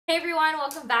Hey everyone,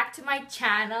 welcome back to my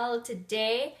channel.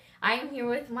 Today I am here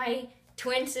with my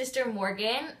twin sister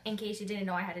Morgan. In case you didn't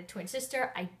know I had a twin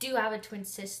sister, I do have a twin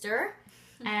sister.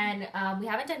 And we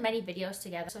haven't done many videos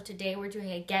together. So today we're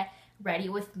doing a get ready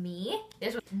with me.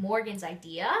 This was Morgan's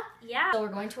idea. Yeah. So we're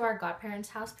going to our godparents'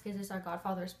 house because it's our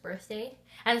godfather's birthday.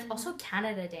 And it's also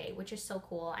Canada Day, which is so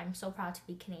cool. I'm so proud to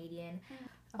be Canadian. Okay.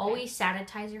 Always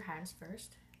sanitize your hands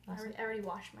first. I already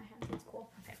washed my hands. It's cool.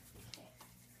 Okay.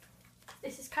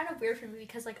 This is kind of weird for me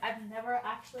because like I've never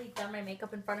actually done my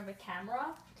makeup in front of a camera.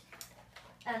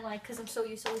 And like, because I'm so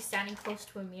used to always standing close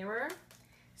to a mirror.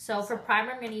 So for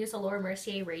primer, I'm going to use a Laura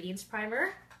Mercier Radiance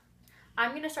Primer.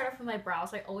 I'm going to start off with my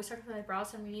brows. I always start off with my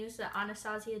brows. I'm going to use the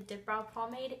Anastasia Dip Brow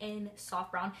Pomade in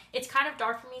Soft Brown. It's kind of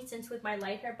dark for me since with my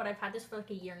light hair, but I've had this for like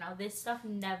a year now. This stuff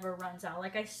never runs out.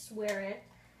 Like, I swear it.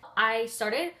 I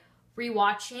started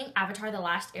rewatching Avatar: The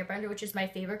Last Airbender, which is my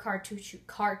favorite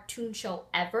cartoon show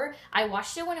ever. I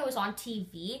watched it when it was on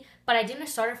TV, but I didn't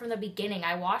start it from the beginning.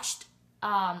 I watched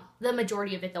the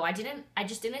majority of it though. I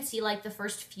just didn't see like the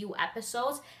first few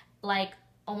episodes, like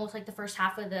almost like the first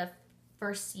half of the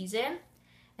first season.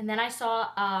 And then I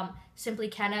saw Simply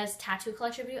Kenna's tattoo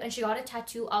collection video, and she got a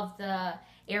tattoo of the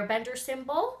airbender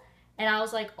symbol, and I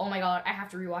was like, oh my god, I have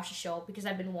to rewatch the show because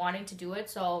I've been wanting to do it.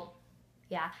 So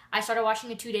yeah, I started watching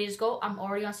it 2 days ago. I'm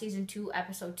already on season 2,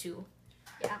 episode 2.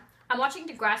 Yeah, I'm watching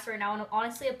Degrassi right now, and I'm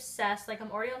honestly obsessed. Like, I'm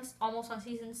already almost on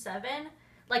season 7.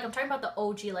 Like, I'm talking about the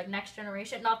OG, like, Next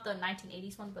Generation. Not the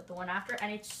 1980s one, but the one after.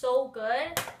 And it's so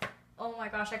good. Oh my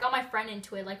gosh, I got my friend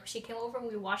into it. Like, she came over and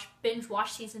we binge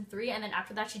watched season 3. And then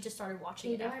after that, she just started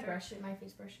watching it after. My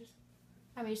face brushes.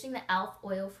 I'm using the e.l.f.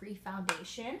 oil-free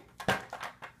foundation.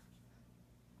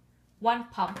 One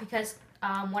pump, because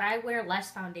when I wear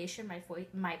less foundation,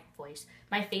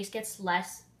 my face gets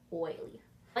less oily.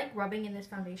 I like rubbing in this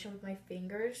foundation with my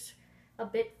fingers a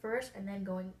bit first, and then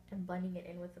going and blending it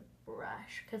in with a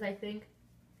brush, because I think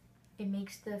it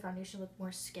makes the foundation look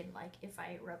more skin-like if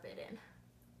I rub it in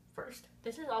first.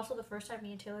 This is also the first time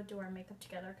me and Taylor do our makeup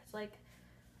together, because like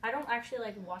I don't actually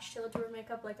like watch Taylor do her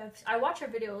makeup. Like, I watch her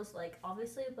videos, like,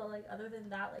 obviously, but like other than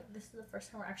that, like, this is the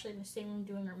first time we're actually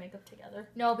doing our makeup together.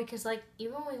 No, because like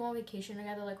even when we go on vacation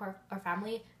together, like our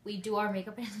family, we do our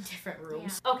makeup in different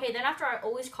rooms. Yeah. Okay, then after I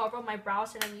always cover up my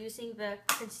brows, and I'm using the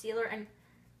concealer and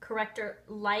corrector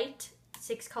light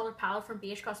 6-color palette from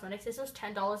BH Cosmetics. This was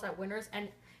 $10 at Winners, and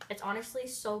it's honestly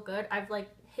so good. I've like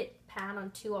hit pan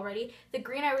on 2 already. The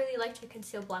green I really like to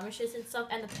conceal blemishes and stuff,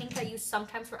 and the pink I use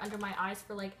sometimes for under my eyes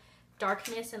for like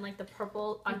darkness, and like the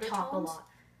purple undertones. Talk a lot.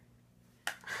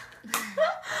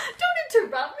 Don't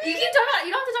interrupt me. You keep talking about,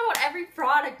 you don't have to talk about every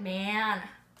product, man.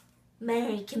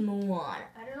 Man, come on.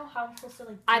 I don't know how I'm supposed to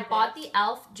like. I bought the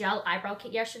e.l.f. gel eyebrow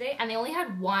kit yesterday, and they only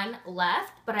had 1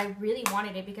 left, but I really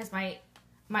wanted it because my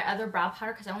other brow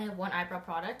powder, because I only have 1 eyebrow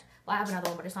product. Well, I have another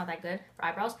one, but it's not that good for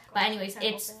eyebrows. But anyways,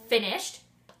 it's finished,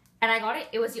 and I got it.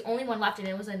 It was the only one left, and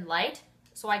it was in light,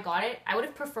 so I got it. I would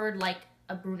have preferred like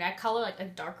a brunette color, like a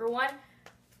darker one,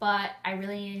 but I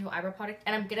really need a new eyebrow product,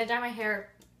 and I'm gonna dye my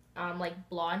hair like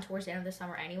blonde towards the end of the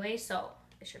summer anyway, so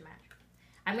it should match.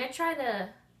 I'm gonna try the.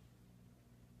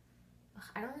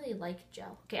 I don't really like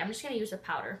gel. Okay, I'm just gonna use a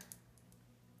powder.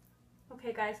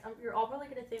 Okay, guys, you're all probably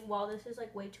gonna think, well, this is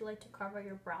like way too light to cover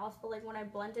your brows, but like when I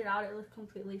blend it out, it looks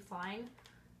completely fine.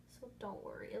 So don't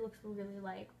worry, it looks really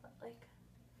light, but like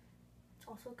it's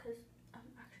also because I'm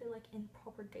actually like in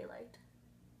proper daylight.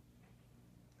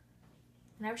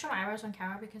 I never show my eyebrows on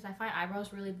camera because I find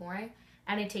eyebrows really boring,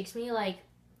 and it takes me like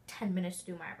 10 minutes to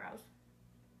do my eyebrows.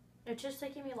 It's just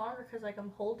taking me longer because like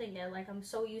I'm holding it. Like, I'm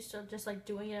so used to just like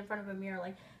doing it in front of a mirror.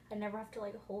 Like, I never have to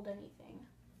like hold anything.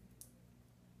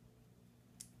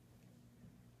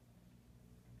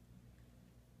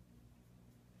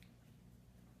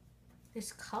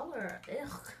 This color,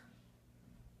 ugh.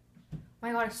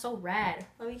 My god, it's so red.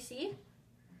 Let me see.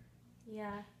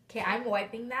 Yeah. Okay, I'm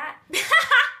wiping that. It's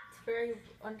very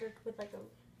under with like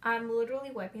a. I'm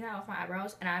literally wiping that off my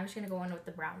eyebrows, and I'm just gonna go in with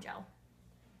the brown gel.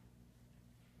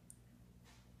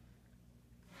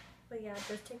 But yeah, it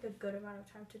does take a good amount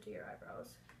of time to do your eyebrows,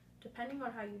 depending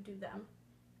on how you do them.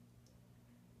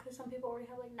 Because some people already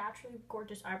have like naturally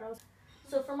gorgeous eyebrows.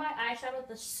 So for my eyeshadow,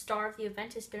 the star of the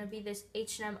event is going to be this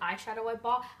H&M eyeshadow I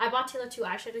bought. I bought Taylor 2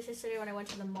 eyeshadows yesterday when I went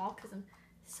to the mall because I'm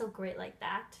so great like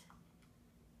that.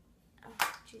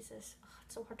 Oh, Jesus. Oh,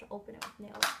 it's so hard to open it with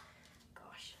nails.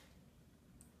 Gosh.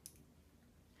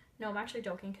 No, I'm actually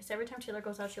joking because every time Taylor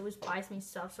goes out, she always buys me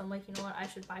stuff. So I'm like, you know what? I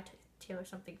should buy Taylor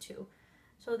something too.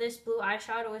 So this blue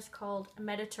eyeshadow is called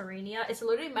Mediterranean. It's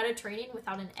literally Mediterranean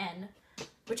without an N,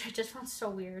 which I just found so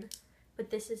weird. But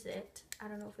this is it. I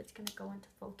don't know if it's going to go into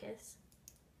focus.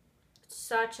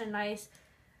 such a nice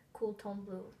cool tone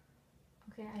blue.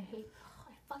 Okay, I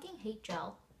fucking hate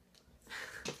gel.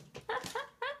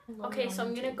 Okay, so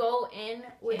I'm gonna go in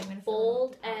with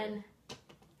bold and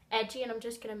edgy, and I'm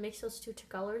just gonna mix those two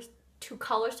colors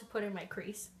to put in my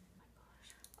crease.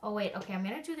 Oh wait, okay, I'm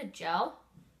gonna do the gel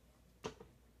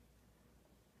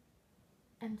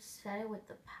and set it with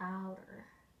the powder.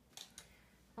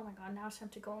 Oh my god, now it's time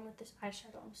to go in with this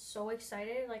eyeshadow. I'm so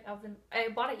excited. Like I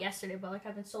bought it yesterday, but like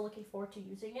I've been so looking forward to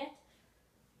using it.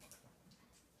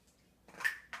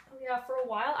 Oh yeah, for a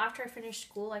while after I finished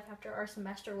school, like after our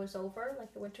semester was over,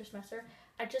 like the winter semester,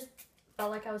 I just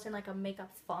felt like I was in like a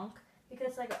makeup funk.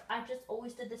 Because like I just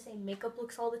always did the same makeup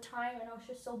looks all the time, and I was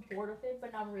just so bored of it.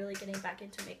 But now I'm really getting back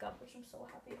into makeup, which I'm so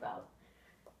happy about.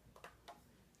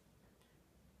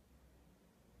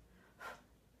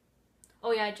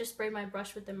 Oh yeah, I just sprayed my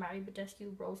brush with the Marie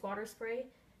Badescu Rose Water Spray,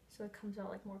 so it comes out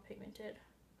like more pigmented.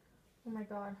 Oh my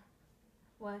god.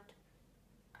 What?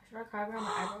 Should I cover on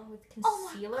my eyebrow with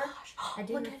concealer? Oh my gosh. I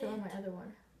didn't fill in my other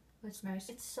one. That's nice.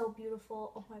 It's so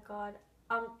beautiful. Oh my god.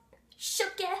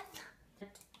 Shooketh.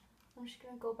 I'm just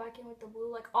gonna go back in with the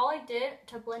blue. Like all I did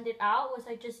to blend it out was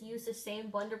I just used the same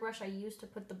blender brush I used to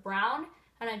put the brown,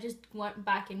 and I just went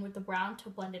back in with the brown to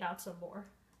blend it out some more.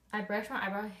 I brushed my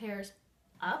eyebrow hairs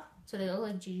up so they look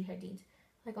like Gigi Hadid's,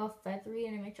 like all feathery,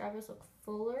 and it makes your eyebrows look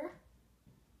fuller.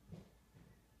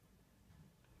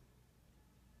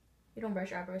 You don't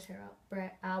brush your eyebrows hair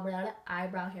out.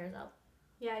 Eyebrow hairs up.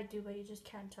 Yeah, I do, but you just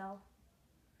can't tell.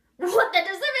 What? That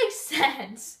doesn't make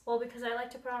sense. Well, because I like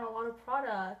to put on a lot of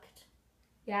product.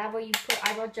 Yeah, but you put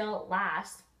eyebrow gel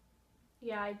last.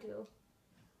 Yeah, I do.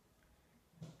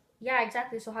 Yeah,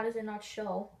 exactly. So how does it not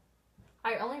show?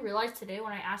 I only realized today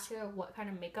when I asked her what kind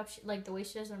of makeup, like the way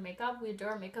she does her makeup, we do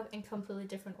our makeup in completely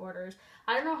different orders.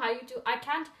 I don't know how you do. I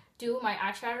can't do my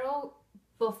eyeshadow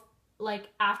like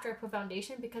after I put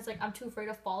foundation because like I'm too afraid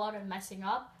of fallout and messing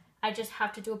up. I just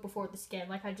have to do it before the skin.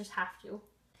 Like I just have to.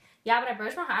 Yeah, but I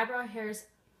brush my eyebrow hairs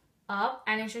up,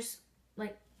 and it's just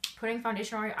like putting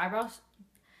foundation on your eyebrows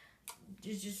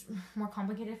is just more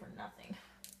complicated for nothing.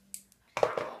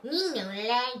 Me no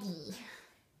laggy.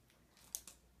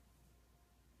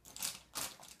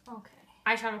 Okay.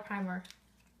 Eyeshadow primer.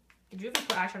 Did you even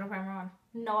put eyeshadow primer on?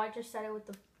 No, I just set it with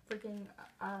the freaking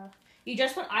You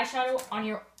just put eyeshadow on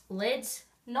your lids?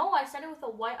 No, I set it with a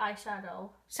white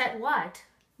eyeshadow. Set what?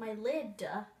 My lid.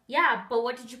 Yeah, but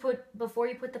what did you put before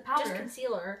you put the powder? Just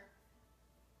concealer.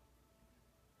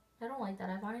 I don't like that.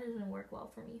 I find it doesn't work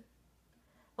well for me.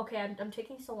 Okay, I'm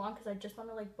taking so long because I just want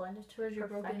to like blend it to your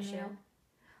broken nail.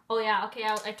 Oh yeah, okay.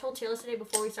 I told Taylor today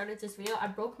before we started this video, I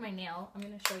broke my nail. I'm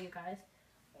gonna show you guys.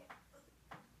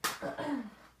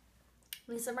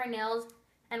 These are my nails,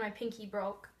 and my pinky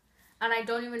broke. And I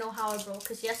don't even know how I broke.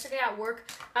 Because yesterday at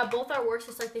work, at both our works,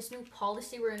 it's like this new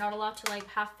policy where you're not allowed to like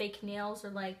have fake nails or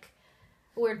like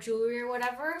wear jewelry or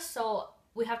whatever. So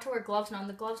we have to wear gloves now. And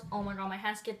the gloves, oh my god, my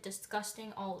hands get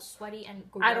disgusting, all sweaty and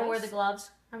gross. I don't wear the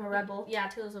gloves. I'm a rebel. Yeah,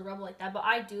 Taylor's a rebel like that. But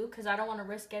I do because I don't want to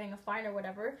risk getting a fine or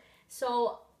whatever.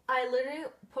 So I literally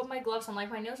put my gloves on.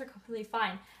 Like, my nails are completely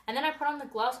fine. And then I put on the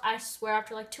gloves. I swear,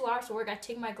 after like 2 hours of work, I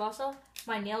take my gloves off.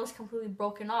 My nail is completely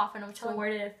broken off. And I'm telling So where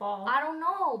did it fall? I don't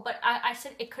know. But I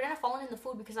said it couldn't have fallen in the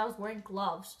food because I was wearing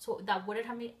gloves. So that wouldn't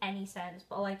have made any sense.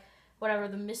 But like, whatever.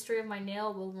 The mystery of my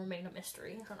nail will remain a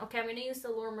mystery. Okay, I'm going to use the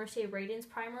Laura Mercier Radiance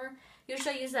Primer.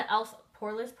 Usually I use the e.l.f.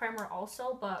 Poreless Primer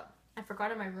also. But I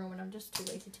forgot in my room and I'm just too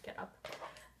lazy to get up.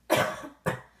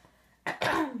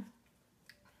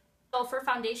 So for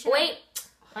foundation... Wait,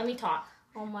 let me talk.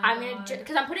 Oh my I'm god. gonna,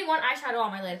 because I'm putting one eyeshadow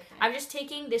on my lid. Okay. I'm just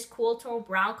taking this cool tone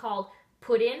brown called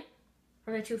Puddin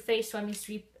from the Too Faced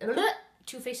Semi-Sweet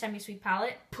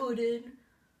palette. Pudding.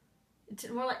 It's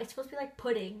more like, it's supposed to be like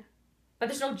pudding. But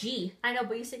there's no G. I know,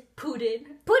 but you say pudding.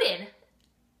 Puddin.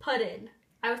 Pudding.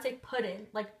 I would say pudding.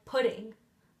 Like pudding.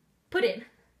 Puddin.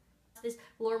 This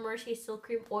Laura Mercier Silk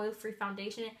Cream Oil-Free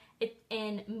Foundation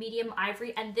in medium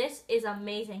ivory, and this is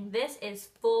amazing. This is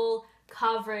full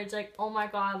coverage. Like, oh my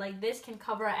god, like this can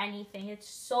cover anything. It's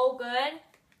so good.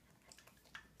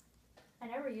 I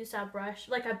never used that brush.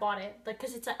 Like, I bought it, like,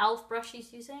 because it's an e.l.f. brush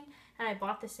she's using, and I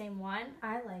bought the same one.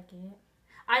 I like it.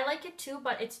 I like it too,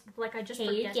 but it's like I just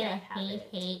forget that I have it.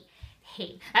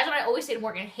 Hate. That's what I always say to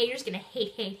Morgan. Haters gonna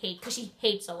hate, because she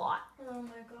hates a lot. Oh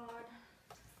my god.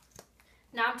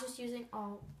 Now I'm just using,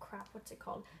 oh crap, what's it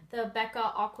called? The Becca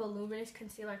Aqua Luminous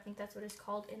Concealer. I think that's what it's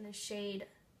called, in the shade,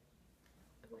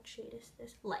 what shade is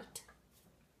this? Light.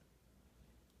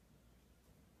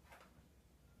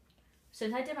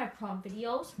 Since I did my prom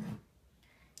videos,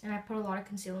 and I put a lot of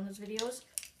concealer in those videos,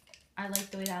 I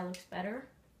like the way that looks better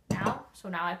now. So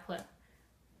now I put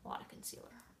a lot of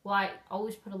concealer. Well, I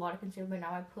always put a lot of concealer, but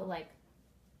now I put like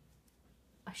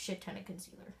a shit ton of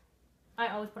concealer. I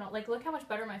always put on, like, look how much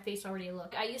better my face already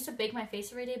looked. I used to bake my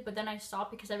face every day, but then I stopped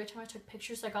because every time I took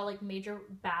pictures, I got like major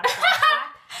bad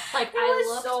flashback. Like,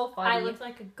 I looked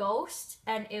like a ghost,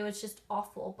 and it was just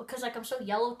awful because like I'm so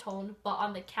yellow toned, but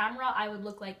on the camera I would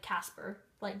look like Casper.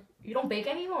 Like, you don't bake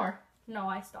anymore? No,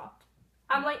 I stopped.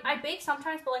 I'm like, I bake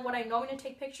sometimes, but like when I know I'm gonna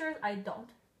take pictures, I don't.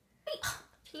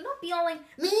 Can you not be all like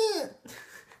me?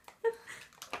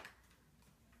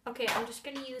 Okay, I'm just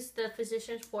gonna use the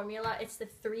Physicians Formula. It's the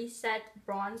 3-set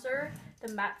bronzer,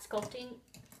 the matte sculpting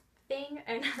thing,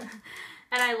 and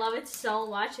and I love it so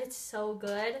much. It's so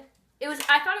good.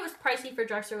 I thought it was pricey for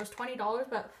drugstore. It was $20,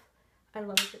 but I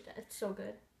love it to death. It's so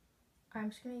good. I'm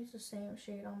just gonna use the same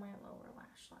shade on my lower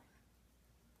lash line.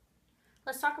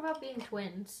 Let's talk about being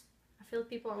twins. I feel like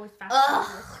people are always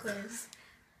fascinated with twins.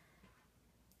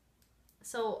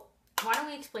 So why don't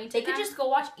we explain to them? They could just go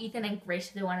watch Ethan and Grace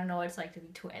if they want to know what it's like to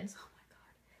be twins. Oh my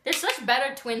god. They're such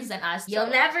better twins than us. You'll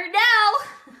never know.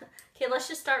 Okay, let's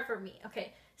just start for me.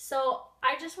 Okay, so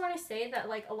I just want to say that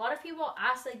like a lot of people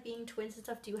ask like being twins and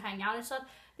stuff, do you hang out and stuff?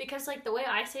 Because like the way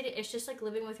I say it, it's just like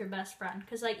living with your best friend.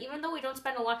 Because like even though we don't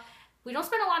spend a lot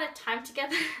of time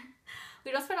together.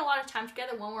 We don't spend a lot of time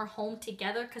together when we're home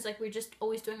together because like we're just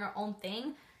always doing our own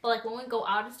thing. But like when we go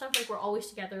out and stuff, like we're always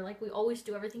together. Like we always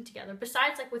do everything together.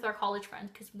 Besides like with our college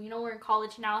friends, because we know we're in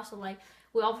college now, so like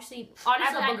we honestly, I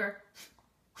have a booger.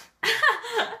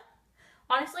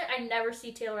 Honestly, I never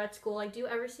see Taylor at school. Like, do you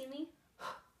ever see me?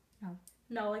 No.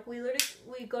 No, like we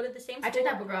go to the same school. I took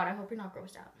that booger out. I hope you're not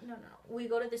grossed out. No. We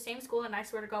go to the same school, and I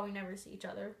swear to God, we never see each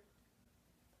other.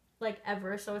 Like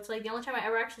ever. So it's like the only time I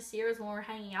ever actually see her is when we're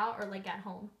hanging out or like at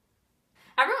home.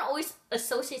 Everyone always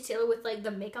associates Taylor with like the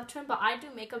makeup twin, but I do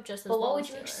makeup just as well. But what would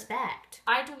you expect?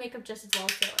 I do makeup just as well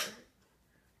as Taylor.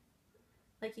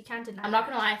 Like you can't deny. I'm not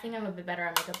gonna lie, I think I'm a bit better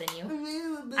at makeup than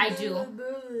you. I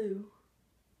do.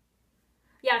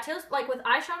 Yeah, Taylor's like with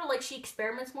eyeshadow, like she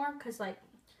experiments more because like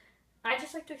I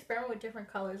just like to experiment with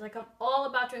different colors. Like I'm all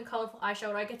about doing colorful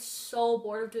eyeshadow. I get so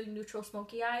bored of doing neutral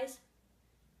smoky eyes.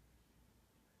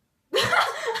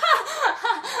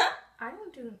 I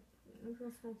don't do neutral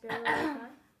smoky eyes.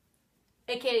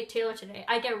 AKA Taylor today.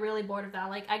 I get really bored of that.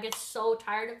 Like I get so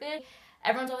tired of it.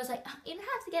 Everyone's always like, oh, you don't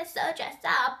have to get so dressed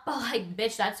up. But like,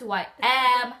 bitch, that's who I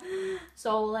am.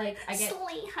 So like, I get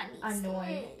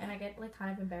annoyed and I get like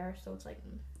kind of embarrassed. So it's like,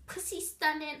 pussy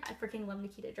stunning. I freaking love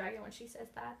Nikita Dragon when she says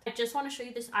that. I just want to show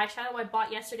you this eyeshadow I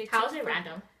bought yesterday. How is it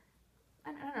random?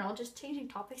 I don't know, just changing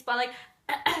topics. But like,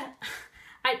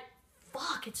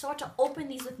 fuck, it's so hard to open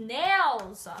these with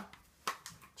nails.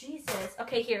 Jesus.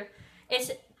 Okay, here.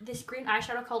 It's this green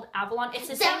eyeshadow called Avalon. It's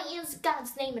the same. Don't use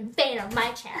God's name in vain on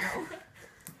my channel.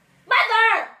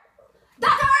 Mother!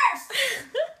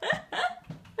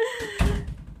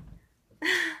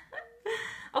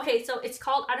 Okay, so it's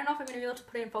called, I don't know if I'm going to be able to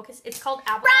put it in focus. It's called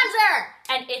Avalon. Bronzer!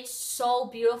 And it's so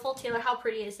beautiful. Taylor, how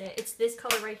pretty is it? It's this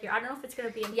color right here. I don't know if it's going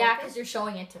to be in focus. Yeah, because you're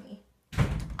showing it to me.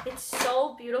 It's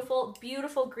so beautiful.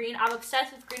 Beautiful green. I'm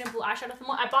obsessed with green and blue eyeshadow.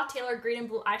 I bought Taylor green and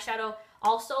blue eyeshadow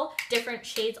also. Different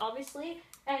shades, obviously.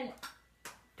 And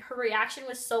her reaction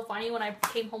was so funny when I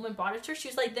came home and brought it to her. She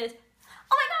was like this,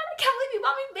 oh my god, I can't believe you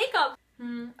bought me makeup.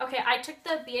 Okay, I took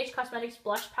the BH Cosmetics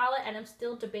blush palette and I'm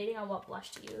still debating on what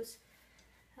blush to use.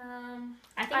 I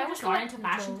think I just got into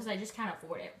fashion because I just can't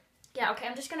afford it. Yeah, okay,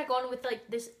 I'm just gonna go in with like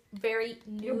this very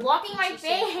nude. You're blocking my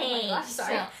face. Oh my gosh,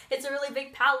 sorry. It's a really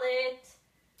big palette.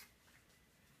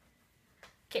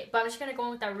 Okay, but I'm just gonna go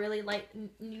in with that really light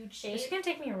nude shade. It's gonna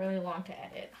take me really long to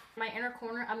edit. My inner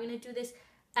corner, I'm gonna do this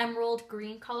emerald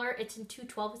green color. It's in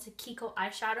 212. It's a Kiko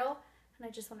eyeshadow. And I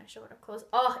just want to show it up close.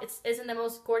 Oh, isn't the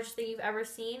most gorgeous thing you've ever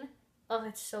seen? Oh,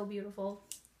 it's so beautiful.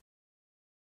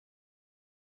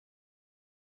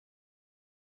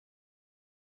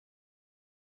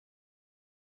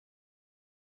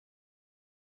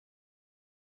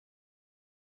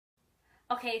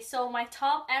 Okay, so my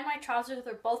top and my trousers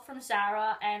are both from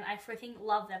Zara, and I freaking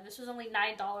love them. This was only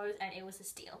 $9, and it was a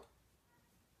steal.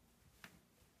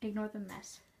 Ignore the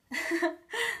mess.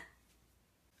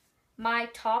 My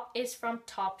top is from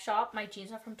Topshop. My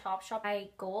jeans are from Topshop. My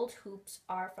gold hoops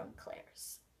are from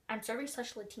Claire's. I'm serving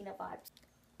such Latina vibes.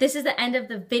 This is the end of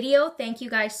the video. Thank you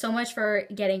guys so much for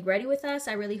getting ready with us.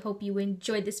 I really hope you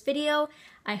enjoyed this video.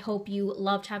 I hope you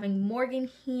loved having Morgan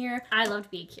here. I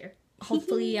loved being here.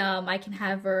 Hopefully I can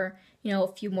have her, a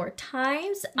few more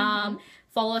times.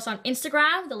 Follow us on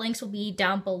Instagram. The links will be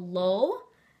down below.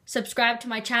 Subscribe to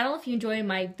my channel if you enjoy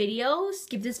my videos.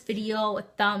 Give this video a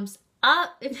thumbs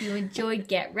up if you enjoyed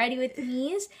Get Ready With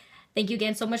Me. Thank you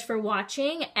again so much for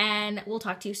watching, and we'll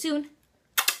talk to you soon.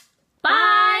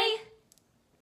 Bye!